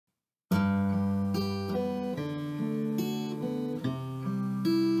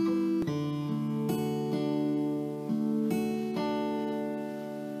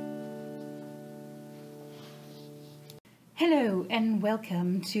Hello and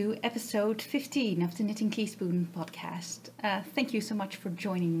welcome to episode 15 of the Knitting Teaspoon podcast. Thank you so much for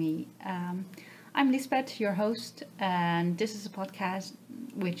joining me. I'm Lisbeth, your host, and this is a podcast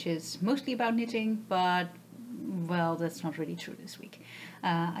which is mostly about knitting, but well, that's not really true this week.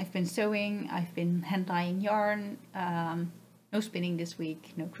 I've been sewing, I've been hand dyeing yarn, no spinning this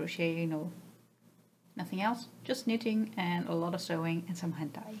week, no crochet, nothing else, just knitting and a lot of sewing and some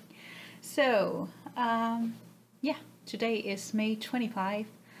hand dyeing. So, today is May 25,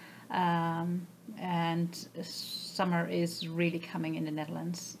 and summer is really coming in the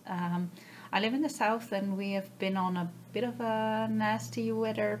Netherlands. I live in the south and we have been on a bit of a nasty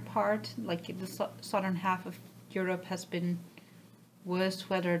weather part, like the southern half of Europe has been worse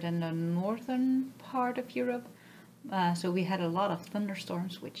weather than the northern part of Europe. So we had a lot of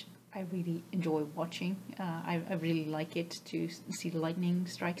thunderstorms, which I really enjoy watching. I really like it to see the lightning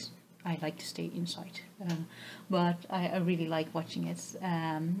strikes. I like to stay inside, but I really like watching it.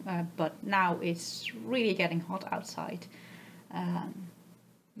 But now it's really getting hot outside.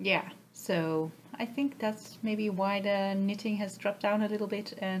 So I think that's maybe why the knitting has dropped down a little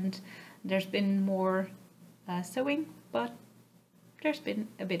bit and there's been more sewing, but there's been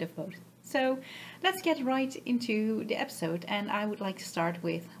a bit of both. So let's get right into the episode, and I would like to start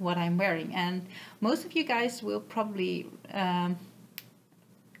with what I'm wearing. And most of you guys will probably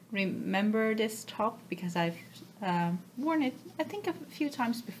remember this top because I've worn it I think a few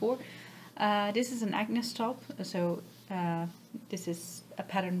times before. This is an Agnes top, so this is a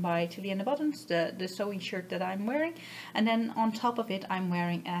pattern by Tilly and the Buttons, the sewing shirt that I'm wearing, and then on top of it I'm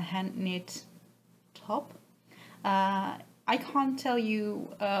wearing a hand knit top. I can't tell you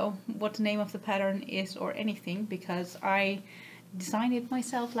what the name of the pattern is or anything because I designed it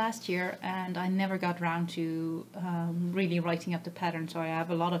myself last year and I never got around to really writing up the pattern, so I have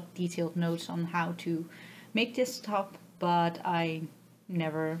a lot of detailed notes on how to make this top, but I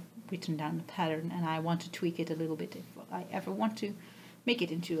never written down the pattern, and I want to tweak it a little bit if I ever want to make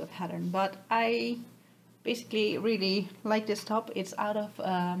it into a pattern. But I basically really like this top. It's out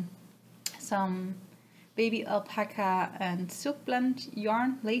of some baby alpaca and silk blend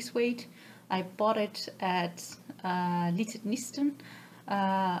yarn, lace weight. I bought it at Litet Nisten,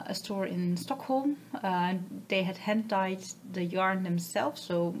 a store in Stockholm. They had hand dyed the yarn themselves,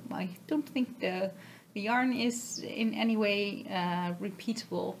 so I don't think the yarn is in any way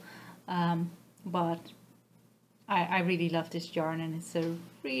repeatable. But I really love this yarn, and it's a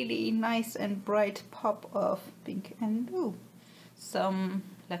really nice and bright pop of pink and blue. Some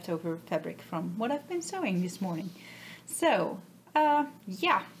leftover fabric from what I've been sewing this morning. So,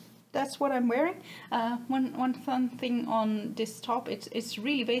 that's what I'm wearing. One fun thing on this top, it's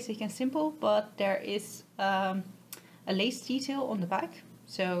really basic and simple, but there is a lace detail on the back.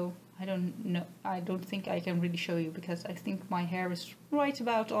 So I don't think I can really show you because I think my hair is right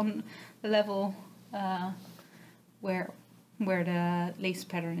about on the level where the lace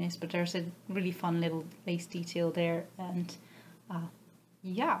pattern is, but there's a really fun little lace detail there, and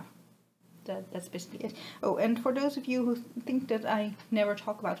that's basically it. Oh, and for those of you who think that I never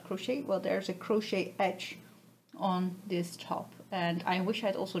talk about crochet, well, there's a crochet edge on this top, and I wish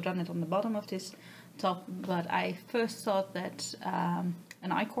I'd also done it on the bottom of this top, but I first thought that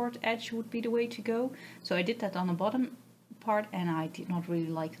an I-cord edge would be the way to go, so I did that on the bottom part, and I did not really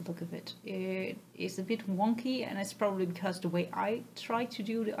like the look of it. It is a bit wonky, and it's probably because the way I try to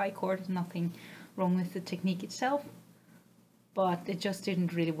do the I-cord is nothing wrong with the technique itself, but it just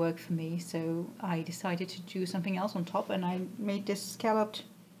didn't really work for me, so I decided to do something else on top, and I made this scalloped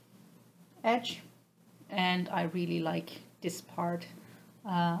edge, and I really like this part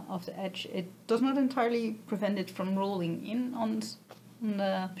of the edge. It does not entirely prevent it from rolling in on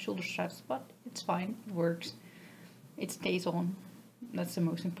the shoulder straps, but it's fine, it works, it stays on. That's the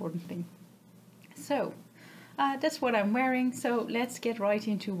most important thing. So that's what I'm wearing, so let's get right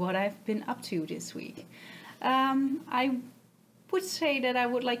into what I've been up to this week. I would say that I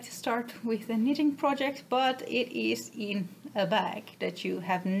would like to start with a knitting project, but it is in a bag that you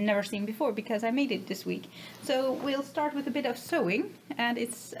have never seen before because I made it this week. So we'll start with a bit of sewing, and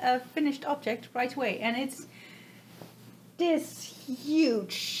it's a finished object right away, and it's this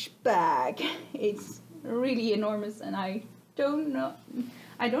huge bag. It's really enormous, and I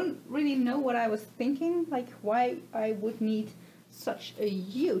don't really know what I was thinking, like why I would need such a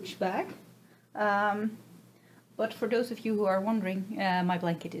huge bag. But for those of you who are wondering, my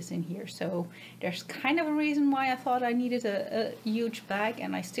blanket is in here, so there's kind of a reason why I thought I needed a huge bag,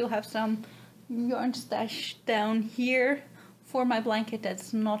 and I still have some yarn stashed down here for my blanket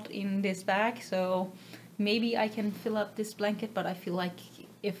that's not in this bag, so maybe I can fill up this blanket, but I feel like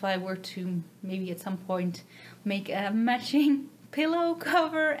if I were to maybe at some point make a matching pillow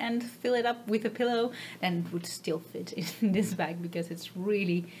cover and fill it up with a pillow, then it would still fit in this bag because it's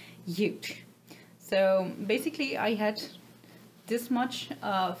really huge. So basically I had this much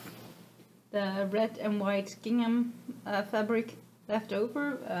of the red and white gingham fabric left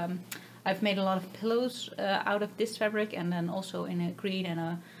over. I've made a lot of pillows out of this fabric, and then also in a green and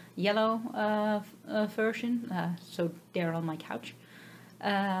a yellow version, so they're on my couch.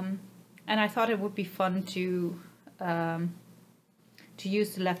 And I thought it would be fun to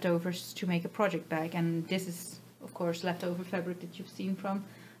use the leftovers to make a project bag, and this is of course leftover fabric that you've seen from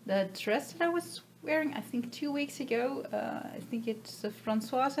the dress that I was wearing, I think 2 weeks ago. I think it's a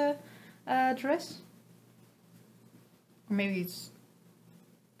Françoise dress, or maybe it's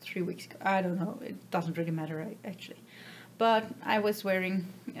 3 weeks ago, I don't know, it doesn't really matter actually. But I was wearing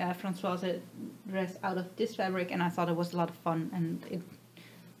a Françoise dress out of this fabric, and I thought it was a lot of fun, and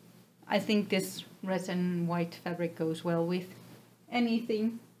I think this red and white fabric goes well with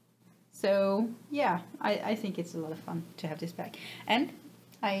anything. So yeah, I think it's a lot of fun to have this bag. And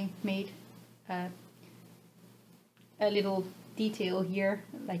I made a little detail here,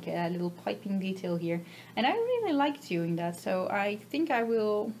 like a little piping detail here, and I really like doing that, so I think I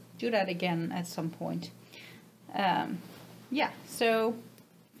will do that again at some point. Yeah, so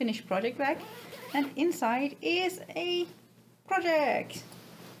finished project bag, and inside is a project.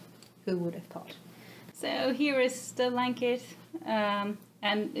 Who would have thought? So here is the blanket, and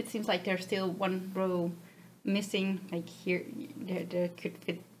it seems like there's still one row missing. Like here, there could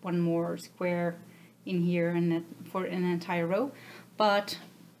fit one more square in here, and for an entire row. But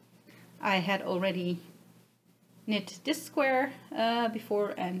I had already knit this square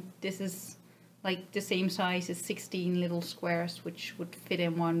before, and this is like the same size as 16 little squares, which would fit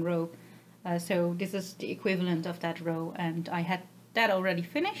in one row. So this is the equivalent of that row, and I had that already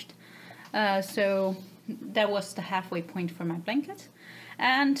finished. So that was the halfway point for my blanket.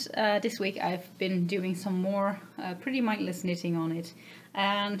 And this week I've been doing some more pretty mindless knitting on it,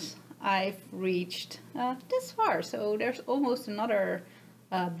 and I've reached this far. So there's almost another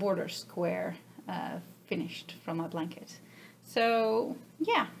border square finished from my blanket. So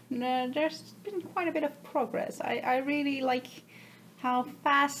yeah, there's been quite a bit of progress. I really like how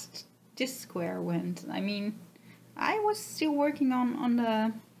fast this square went. I mean, I was still working on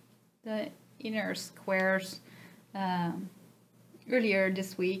the inner squares earlier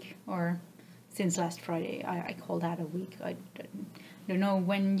this week, or since last Friday. I call that a week. I don't know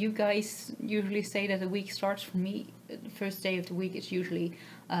when you guys usually say that a week starts. For me, the first day of the week is usually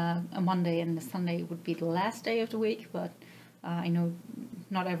a Monday, and the Sunday would be the last day of the week, but I know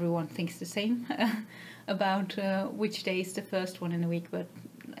not everyone thinks the same about which day is the first one in the week, but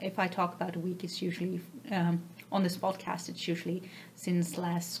if I talk about a week, it's usually, on this podcast, it's usually since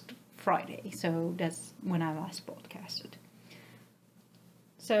last Friday, so that's when I last podcasted.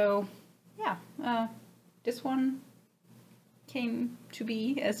 So yeah, this one came to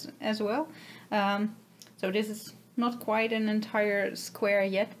be as well. So this is not quite an entire square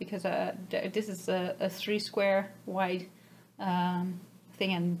yet, because this is a 3 square wide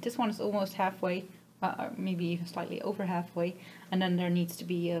thing, and this one is almost halfway, maybe even slightly over halfway, and then there needs to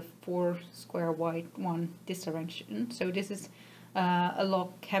be a 4 square wide one this direction. So this is a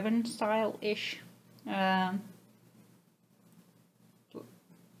log cabin style-ish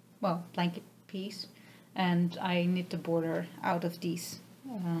blanket piece, and I knit the border out of these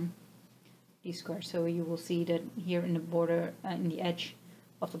squares. So you will see that here in the border, in the edge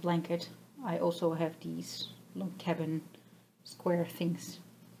of the blanket, I also have these log cabin square things.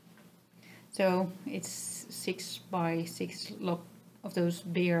 So it's 6 by 6 of those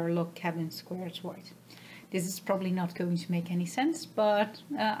bigger log cabin squares wide. This is probably not going to make any sense, but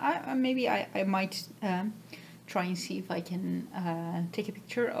maybe I might try and see if I can take a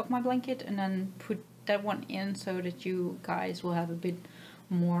picture of my blanket and then put that one in, so that you guys will have a bit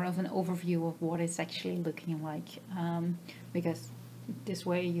more of an overview of what it's actually looking like, because this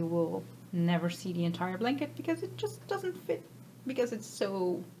way you will never see the entire blanket, because it just doesn't fit, because it's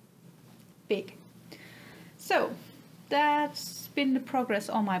so big. So that's been the progress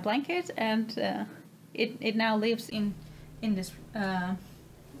on my blanket, and it now lives in this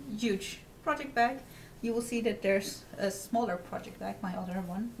huge project bag. You will see that there's a smaller project bag, my other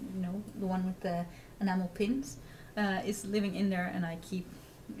one, the one with the enamel pins, is living in there, and I keep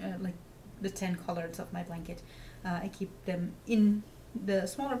like the 10 colors of my blanket. I keep them in the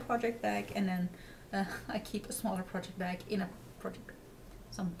smaller project bag, and then I keep a smaller project bag in a project bag.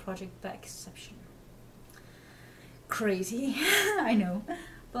 Some project-bag-ception. Crazy, I know,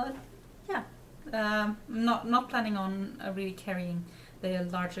 but yeah, not planning on really carrying the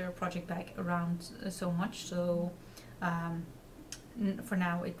larger project bag around so much, so for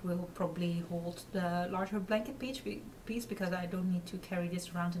now it will probably hold the larger blanket piece because I don't need to carry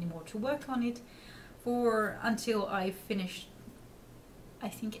this around anymore to work on it for until I finish, I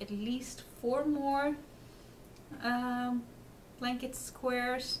think, at least 4 more blanket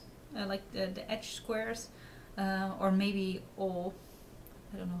squares, like the edge squares, or maybe all.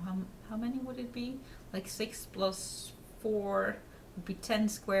 I don't know how many would it be, like 6 plus 4 would be 10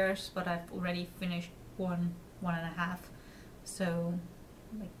 squares, but I've already finished 1.5, so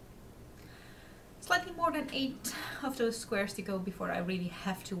like slightly more than 8 of those squares to go before I really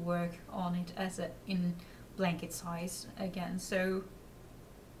have to work on it as in blanket size again. So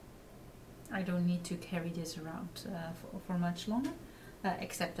I don't need to carry this around for much longer,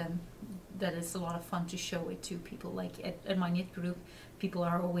 except that it's a lot of fun to show it to people. Like at my knit group, people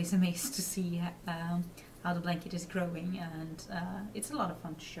are always amazed to see how the blanket is growing, and it's a lot of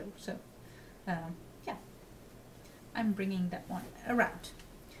fun to show. So yeah, I'm bringing that one around.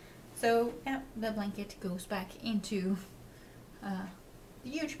 So yeah, the blanket goes back into the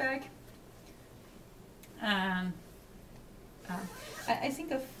huge bag, and I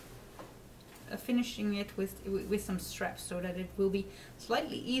think of finishing it with some straps so that it will be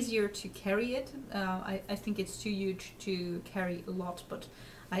slightly easier to carry it. I think it's too huge to carry a lot, but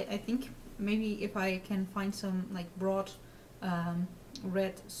I think maybe if I can find some like broad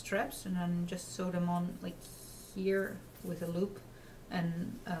red straps and then just sew them on like here with a loop,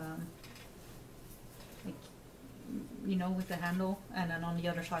 and like, you know, with the handle, and then on the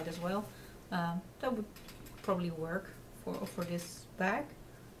other side as well, that would probably work for this bag.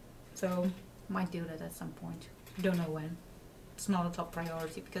 So might do that at some point. Don't know when. It's not a top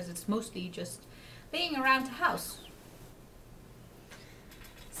priority because it's mostly just laying around the house.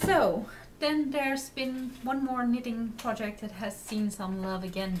 So then there's been one more knitting project that has seen some love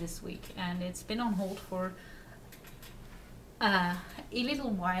again this week, and it's been on hold for a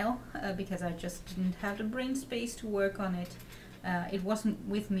little while because I just didn't have the brain space to work on it. It wasn't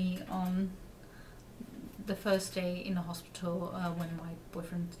with me on the first day in the hospital when my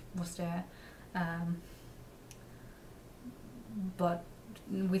boyfriend was there, but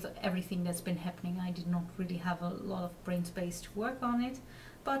with everything that's been happening, I did not really have a lot of brain space to work on it.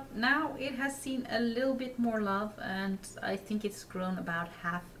 But now it has seen a little bit more love, and I think it's grown about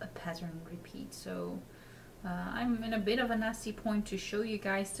half a pattern repeat. So I'm in a bit of a nasty point to show you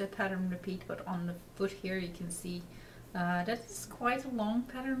guys the pattern repeat, but on the foot here you can see that is quite a long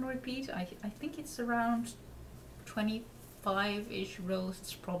pattern repeat. I think it's around 25-ish rows.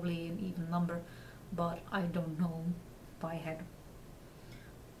 It's probably an even number, but I don't know by head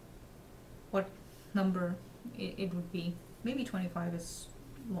what number it would be. Maybe 25 is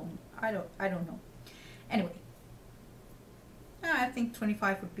long. I don't know. Anyway, I think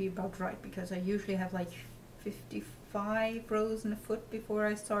 25 would be about right because I usually have like 55 rows in the foot before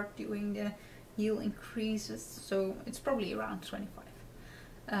I start doing the heel increases, so it's probably around 25.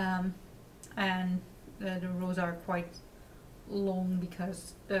 And the rows are quite long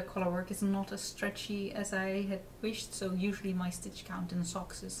because the collar work is not as stretchy as I had wished, so usually my stitch count in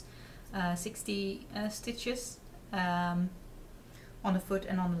socks is 60 stitches on the foot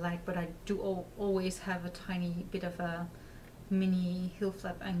and on the leg, but I do always have a tiny bit of a mini heel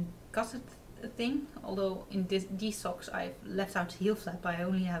flap and gusset thing, although in these socks I've left out heel flap. I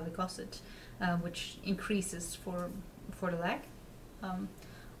only have a gusset, which increases for the leg.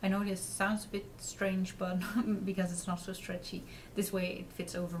 I know this sounds a bit strange, but because it's not so stretchy, this way it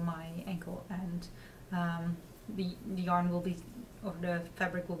fits over my ankle, and the yarn will be, or the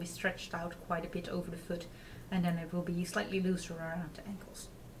fabric will be stretched out quite a bit over the foot, and then it will be slightly looser around the ankles.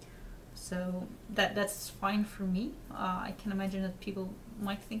 So that's fine for me. I can imagine that people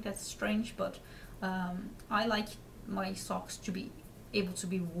might think that's strange, but I like my socks to be able to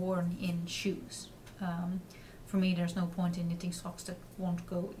be worn in shoes. For me, there's no point in knitting socks that won't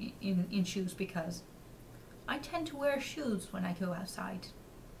go in shoes because I tend to wear shoes when I go outside.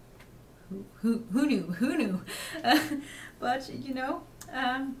 Who knew? But you know,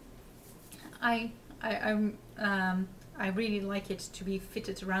 I really like it to be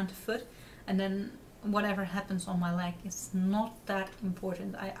fitted around the foot, and then whatever happens on my leg is not that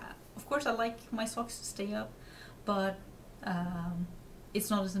important. Of course I like my socks to stay up, but it's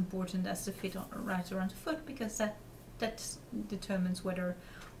not as important as the fit right around the foot, because that determines whether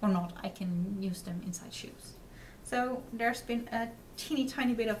or not I can use them inside shoes. So there's been a teeny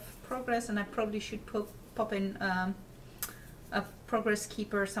tiny bit of progress, and I probably should pop in a progress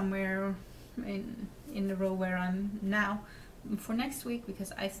keeper somewhere in the row where I'm now for next week,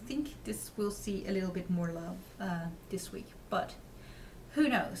 because I think this will see a little bit more love this week. But who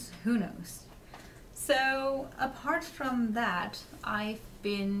knows, who knows. So apart from that, I've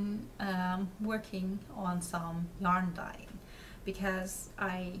been working on some yarn dyeing, because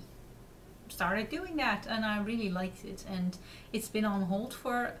I started doing that and I really liked it, and it's been on hold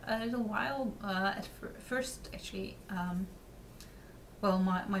for a little while. At first, actually, well,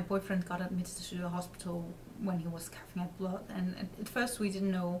 my boyfriend got admitted to the hospital when he was coughing up blood, and at first we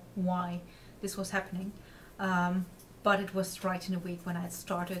didn't know why this was happening. But it was right in the week when I had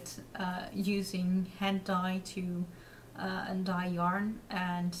started using hand dye to dye yarn,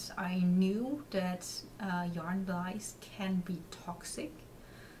 and I knew that yarn dyes can be toxic.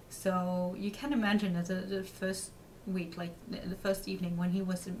 So you can imagine that the first week, like the first evening when he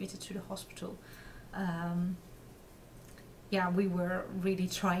was admitted to the hospital, yeah, we were really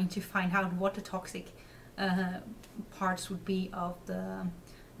trying to find out what the toxic parts would be of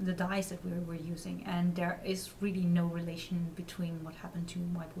the dyes that we were using, and there is really no relation between what happened to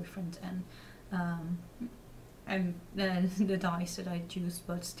my boyfriend and the dyes that I used,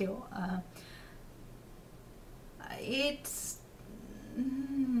 but still,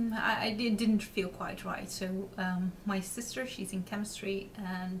 I didn't feel quite right. So my sister, she's in chemistry,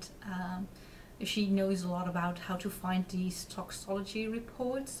 and she knows a lot about how to find these toxicology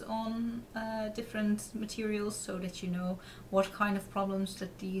reports on different materials, so that you know what kind of problems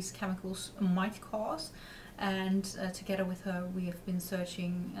that these chemicals might cause. And together with her, we have been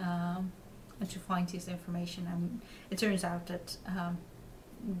searching to find this information, and it turns out that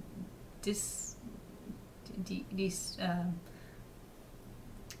these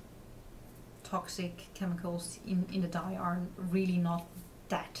toxic chemicals in the dye are really not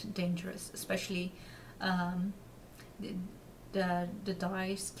that dangerous. Especially the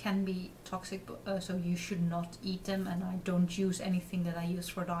dyes can be toxic, so you should not eat them, and I don't use anything that I use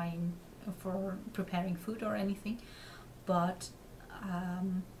for dyeing, for preparing food or anything. But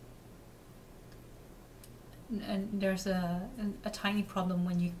and there's a tiny problem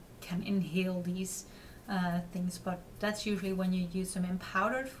when you can inhale these things, but that's usually when you use them in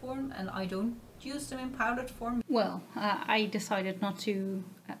powdered form, and I don't use them in powdered form. Well, I decided not to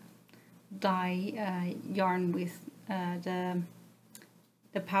dye yarn with the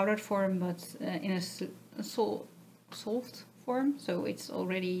powdered form, but in a salt form, so it's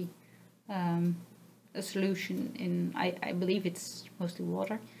already a solution in, I believe it's mostly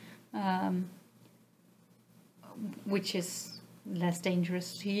water, which is less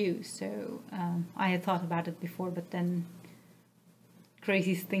dangerous to use. So I had thought about it before, but then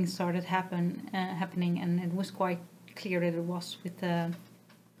crazy things started happening, and it was quite clear that it was with the,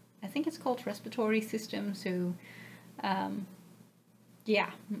 I think it's called respiratory system. So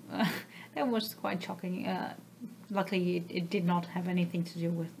yeah, that was quite shocking. Luckily it did not have anything to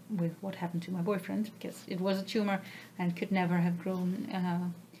do with what happened to my boyfriend, because it was a tumor and could never have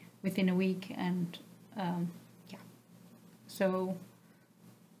grown within a week, and yeah, so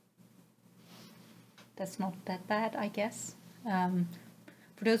that's not that bad, I guess.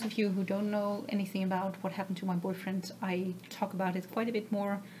 For those of you who don't know anything about what happened to my boyfriend, I talk about it quite a bit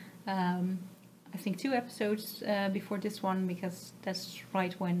more. I think 2 episodes before this one, because that's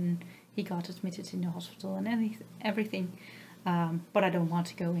right when he got admitted in the hospital and everything. But I don't want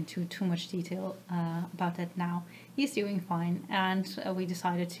to go into too much detail about that now. He's doing fine, and we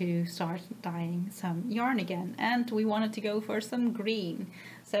decided to start dyeing some yarn again, and we wanted to go for some green.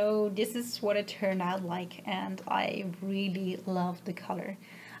 So this is what it turned out like, and I really love the color.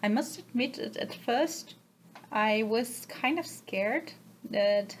 I must admit that at first I was kind of scared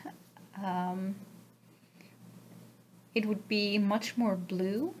that it would be much more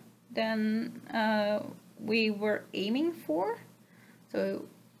blue than we were aiming for. So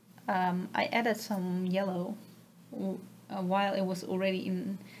I added some yellow while it was already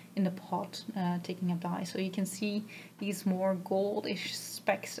in the pot taking a dye, so you can see these more goldish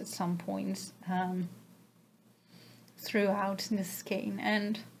specks at some points throughout the skein.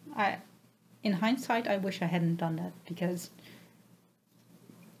 And in hindsight, I wish I hadn't done that, because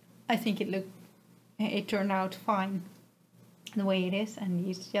I think it turned out fine the way it is, and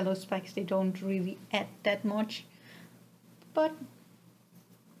these yellow specks, they don't really add that much, but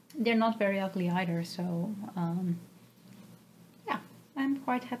they're not very ugly either. So yeah, I'm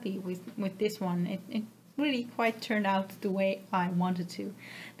quite happy with this one. It really quite turned out the way I wanted to.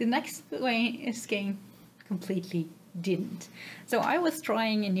 The next way skein completely didn't. So I was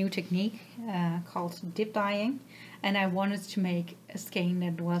trying a new technique called dip dyeing, and I wanted to make a skein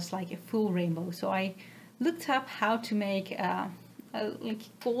that was like a full rainbow. So I looked up how to make a like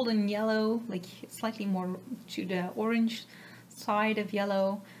golden yellow, like slightly more to the orange side of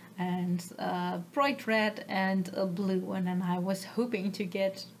yellow, and bright red and a blue, and then I was hoping to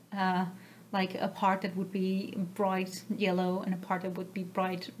get like a part that would be bright yellow and a part that would be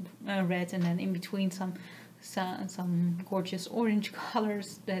bright red, and then in between some gorgeous orange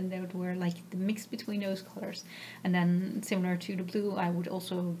colors. Then there were like the mix between those colors, and then similar to the blue I would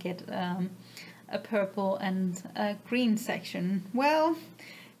also get a purple and a green section. Well,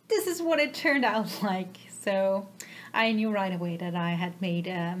 this is what it turned out like. So I knew right away that I had made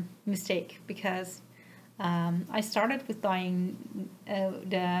a mistake, because I started with dyeing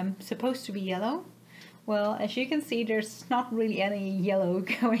the supposed to be yellow. Well, as you can see, there's not really any yellow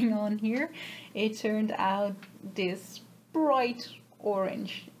going on here. It turned out this bright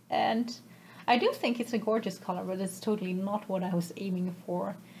orange, and I do think it's a gorgeous color, but it's totally not what I was aiming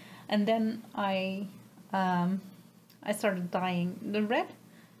for. And then I started dyeing the red,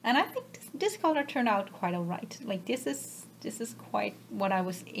 and I think this color turned out quite alright. Like this is quite what I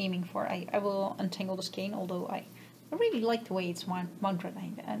was aiming for. I will untangle the skein, although I really like the way it's mounted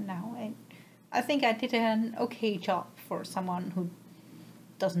now. I think I did an okay job for someone who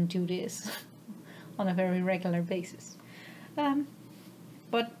doesn't do this on a very regular basis.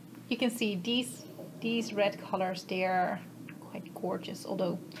 But you can see these red colors, they are quite gorgeous,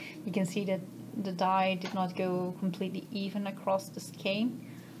 although you can see that the dye did not go completely even across the skein.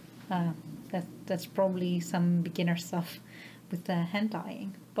 That's probably some beginner stuff with the hand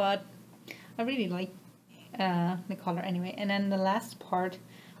dyeing, but I really like the color anyway. And then the last part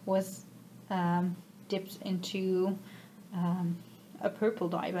was dipped into a purple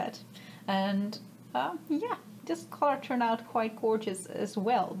dye bed, and yeah, this color turned out quite gorgeous as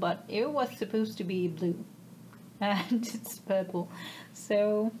well, but it was supposed to be blue and it's purple.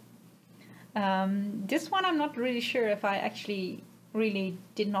 So this one I'm not really sure if I actually really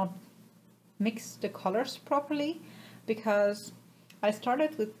did not mix the colors properly, because I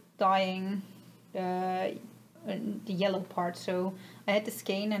started with dyeing the yellow part. So I had the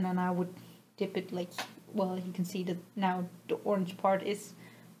skein, and then I would dip it like, well, you can see that now the orange part is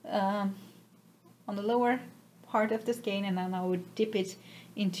on the lower part of the skein, and then I would dip it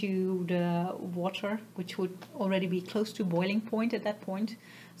into the water, which would already be close to boiling point at that point.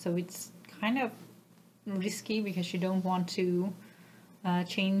 So it's kind of risky, because you don't want to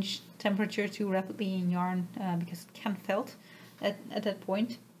change temperature too rapidly in yarn, because it can felt at that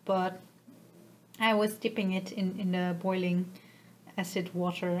point. But I was dipping it in the boiling acid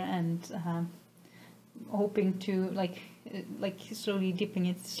water, and hoping to like slowly dipping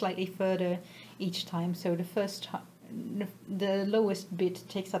it slightly further each time. So the first the lowest bit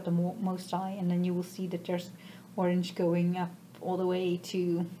takes up the most dye, and then you will see that there's orange going up all the way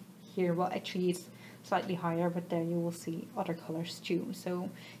to here. Well, actually it's slightly higher, but there you will see other colors too. So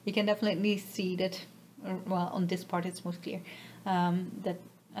you can definitely see that, well, on this part it's most clear, that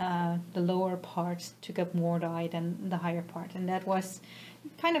the lower part took up more dye than the higher part, and that was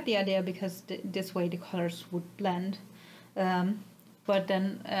kind of the idea, because this way the colors would blend. But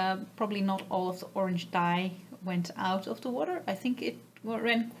then probably not all of the orange dye went out of the water. I think it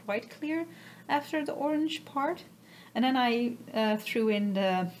ran quite clear after the orange part, and then I threw in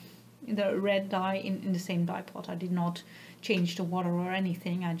the red dye in the same dye pot. I did not change the water or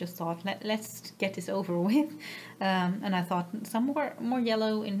anything. I just thought, let's get this over with, and I thought some more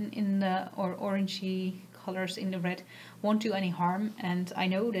yellow in the or orangey colors in the red won't do any harm. And I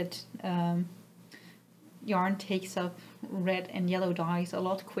know that yarn takes up red and yellow dyes a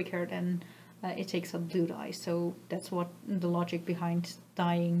lot quicker than it takes up blue dye, so that's what the logic behind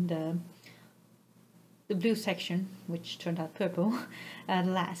dyeing the blue section, which turned out purple,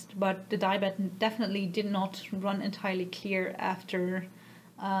 last. But the dye bed definitely did not run entirely clear after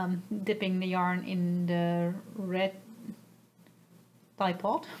dipping the yarn in the red dye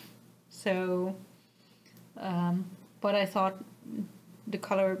pot. So, but I thought the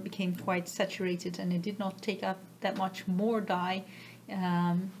color became quite saturated, and it did not take up that much more dye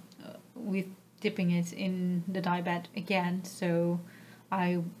with dipping it in the dye bed again. So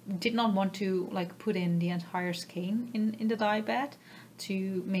I did not want to like put in the entire skein in the dye bed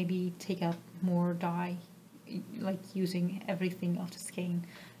to maybe take up more dye, like using everything of the skein.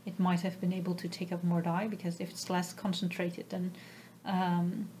 It might have been able to take up more dye, because if it's less concentrated, then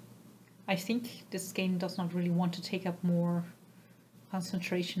I think the skein does not really want to take up more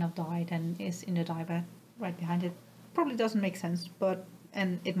concentration of dye than is in the dye bed right behind it. Probably doesn't make sense, but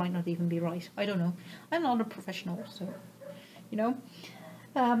and it might not even be right. I don't know. I'm not a professional, so you know.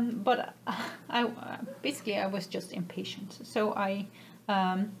 But I basically I was just impatient, so I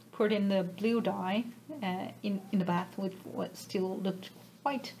poured in the blue dye in the bath with what still looked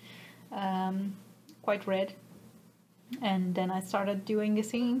quite red, And then I started doing the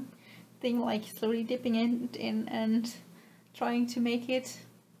same thing, like slowly dipping it in and trying to make it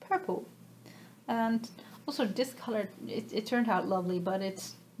purple. And also this color, it turned out lovely, but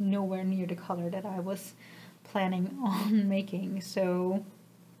it's nowhere near the color that I was planning on making. So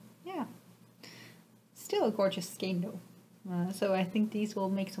yeah, still a gorgeous skein though. So I think these will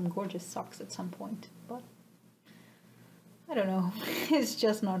make some gorgeous socks at some point, but I don't know. It's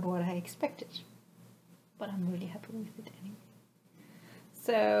just not what I expected, but I'm really happy with it anyway.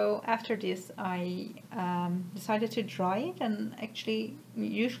 So after this, I decided to dry it, and actually,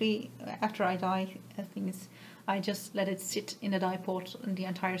 usually after I dye things, I just let it sit in a dye pot in the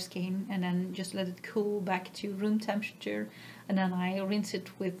entire skein, and then just let it cool back to room temperature, and then I rinse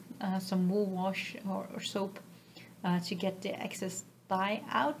it with some wool wash or soap to get the excess dye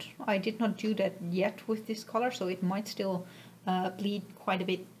out. I did not do that yet with this color, so it might still bleed quite a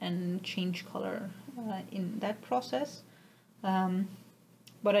bit and change color in that process.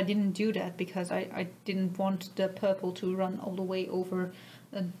 But I didn't do that because I didn't want the purple to run all the way over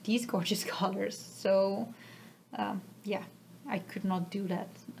these gorgeous colors. So yeah, I could not do that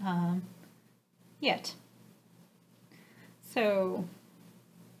yet. So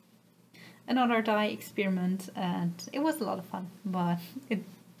another dye experiment, and it was a lot of fun, but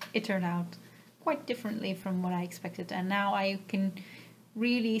it turned out quite differently from what I expected, and now I can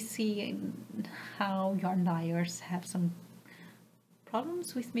really see how yarn dyers have some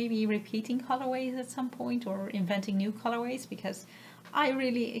problems with maybe repeating colorways at some point or inventing new colorways, because I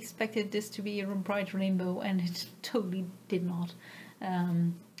really expected this to be a bright rainbow and it totally did not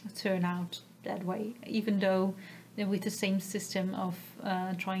turn out that way, even though with the same system of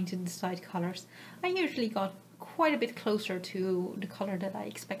trying to decide colors, I usually got quite a bit closer to the color that I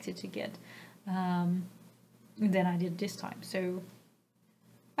expected to get than I did this time. So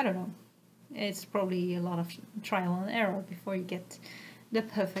I don't know, it's probably a lot of trial and error before you get the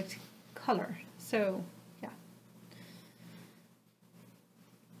perfect color. So yeah,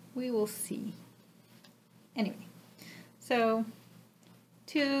 we will see. Anyway, so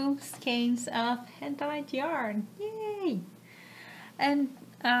 2 skeins of hand-dyed yarn, yay! And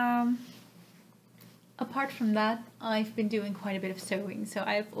apart from that, I've been doing quite a bit of sewing. So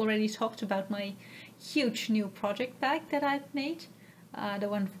I've already talked about my huge new project bag that I've made, the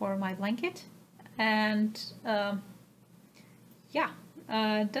one for my blanket. And yeah,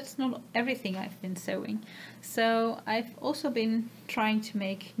 that's not everything I've been sewing. So I've also been trying to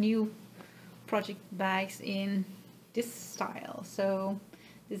make new project bags in this style. So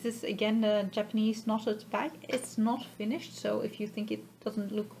this is again the Japanese knotted bag. It's not finished, so if you think it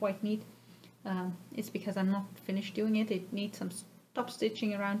doesn't look quite neat, it's because I'm not finished doing it. It needs some stop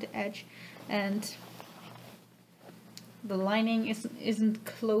stitching around the edge, and the lining isn't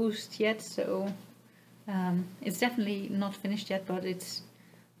closed yet, so it's definitely not finished yet, but it's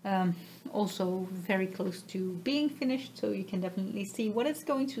also very close to being finished, so you can definitely see what it's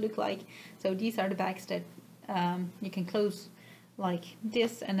going to look like. So these are the bags that you can close like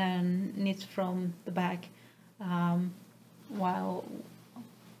this and then knit from the back while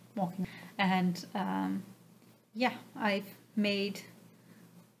walking. And yeah,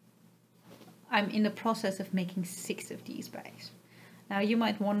 I'm in the process of making 6 of these bags. Now you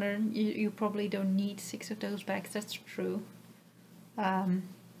might wonder, you probably don't need 6 of those bags, that's true. But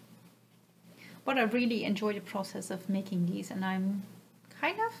I really enjoy the process of making these, and I'm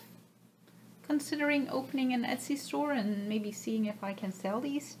kind of considering opening an Etsy store and maybe seeing if I can sell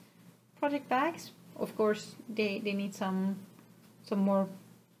these project bags. Of course, they need some more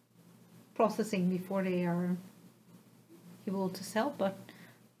processing before they are able to sell, but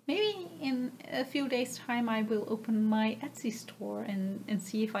maybe in a few days time I will open my Etsy store and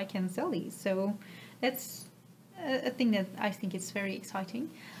see if I can sell these. So that's a thing that I think is very exciting.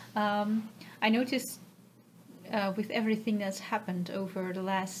 I noticed with everything that's happened over the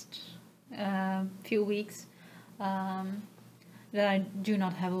last few weeks that I do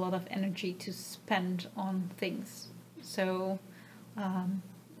not have a lot of energy to spend on things. So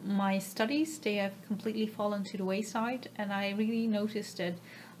my studies, they have completely fallen to the wayside, and I really noticed that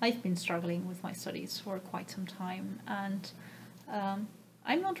I've been struggling with my studies for quite some time, and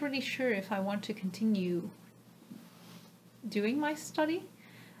I'm not really sure if I want to continue doing my study,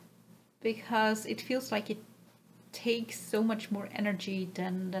 because it feels like it takes so much more energy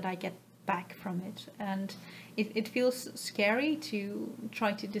than that I get back from it, and it feels scary to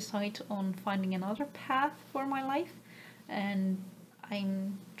try to decide on finding another path for my life, and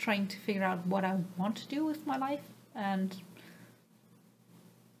I'm trying to figure out what I want to do with my life, and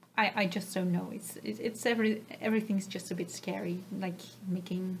I just don't know. Everything's just a bit scary, like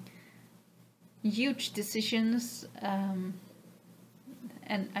making huge decisions, and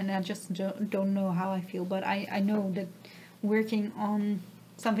I just don't know how I feel, but I know that working on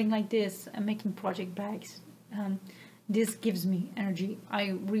something like this and making project bags, this gives me energy.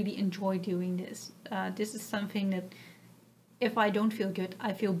 I really enjoy doing this. This is something that if I don't feel good,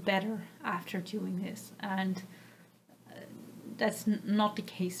 I feel better after doing this, and that's not the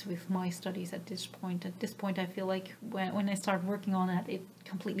case with my studies at this point. At this point, I feel like when I start working on it, it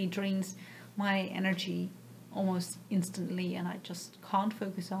completely drains my energy almost instantly, and I just can't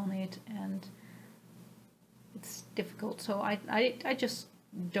focus on it, and it's difficult. So I just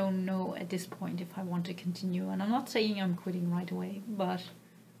don't know at this point if I want to continue, and I'm not saying I'm quitting right away, but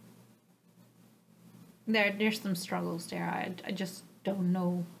there's some struggles there. I just don't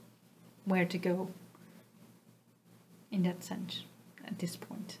know where to go in that sense at this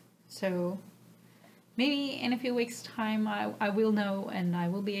point. So maybe in a few weeks' time I will know, and I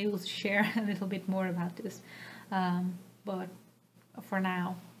will be able to share a little bit more about this. But for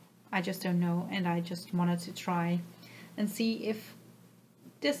now, I just don't know, and I just wanted to try and see if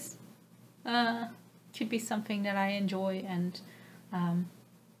this could be something that I enjoy, and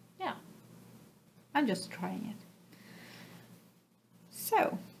yeah, I'm just trying it.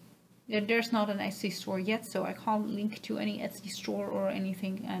 So there's not an Etsy store yet, so I can't link to any Etsy store or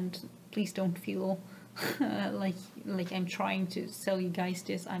anything, and please don't feel like I'm trying to sell you guys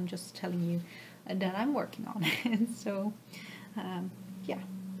this. I'm just telling you that I'm working on it. So yeah,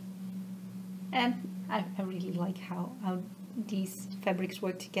 and I really like how these fabrics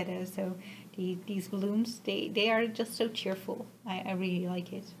work together. So these balloons, they are just so cheerful. I really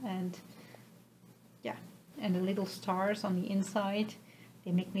like it, and yeah, and the little stars on the inside,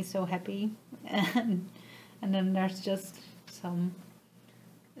 they make me so happy. And then there's just some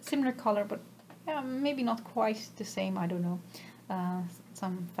similar color, but maybe not quite the same, I don't know.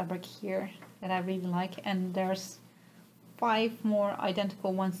 Some fabric here that I really like, and there's 5 more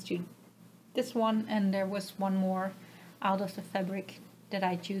identical ones to this one, and there was one more out of the fabric that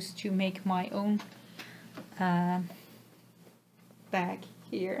I used to make my own bag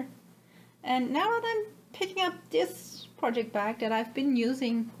here. And now that I'm picking up this project bag that I've been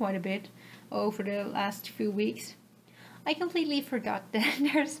using quite a bit over the last few weeks, I completely forgot that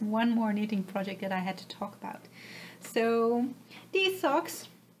there's one more knitting project that I had to talk about. So these socks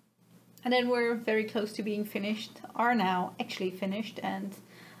that were very close to being finished are now actually finished, and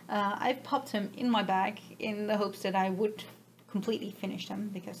I've popped them in my bag in the hopes that I would completely finish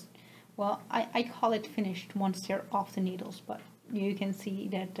them, because, well, I call it finished once they're off the needles, but you can see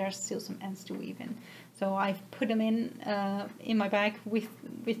that there's still some ends to weave in. So I've put them in my bag with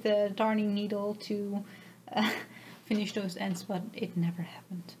the darning needle to finish those ends, but it never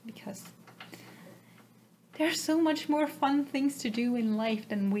happened, because there's so much more fun things to do in life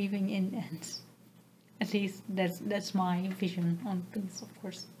than weaving in ends. At least that's my vision on things, of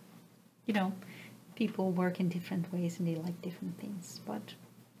course. You know, people work in different ways and they like different things, but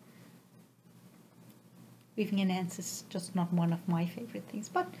weaving in ends is just not one of my favorite things.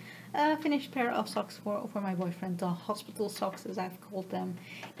 But a finished pair of socks for my boyfriend, the hospital socks as I've called them.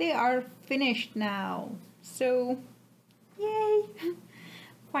 They are finished now, so yay!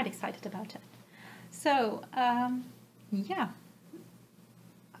 Quite excited about that. So yeah,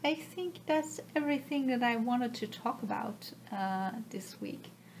 I think that's everything that I wanted to talk about this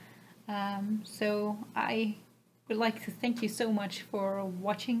week. So I would like to thank you so much for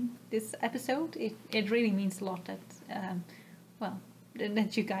watching this episode. It really means a lot that well,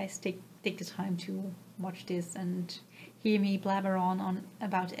 that you guys take the time to watch this and hear me blabber on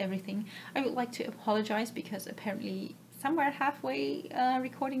about everything. I would like to apologize, because apparently somewhere halfway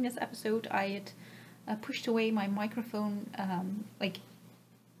recording this episode I had pushed away my microphone. Like,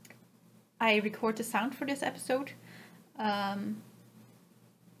 I record the sound for this episode on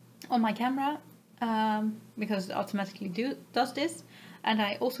my camera, because it automatically does this, and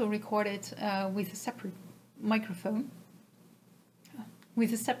I also record it with a separate microphone.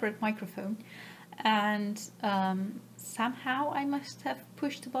 And somehow I must have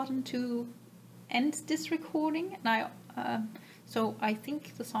pushed the button to end this recording, and so I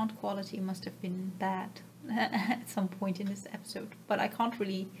think the sound quality must have been bad at some point in this episode, but I can't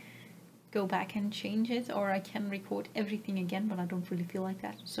really go back and change it, or I can record everything again, but I don't really feel like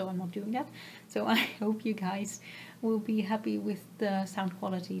that, so I'm not doing that. So I hope you guys will be happy with the sound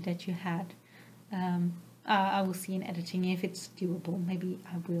quality that you had. I will see in editing if it's doable. Maybe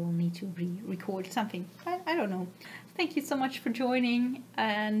I will need to re-record something. I don't know. Thank you so much for joining,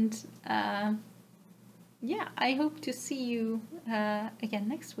 and yeah, I hope to see you again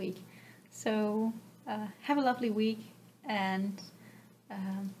next week. So have a lovely week, and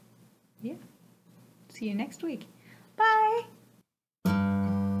yeah, See you next week.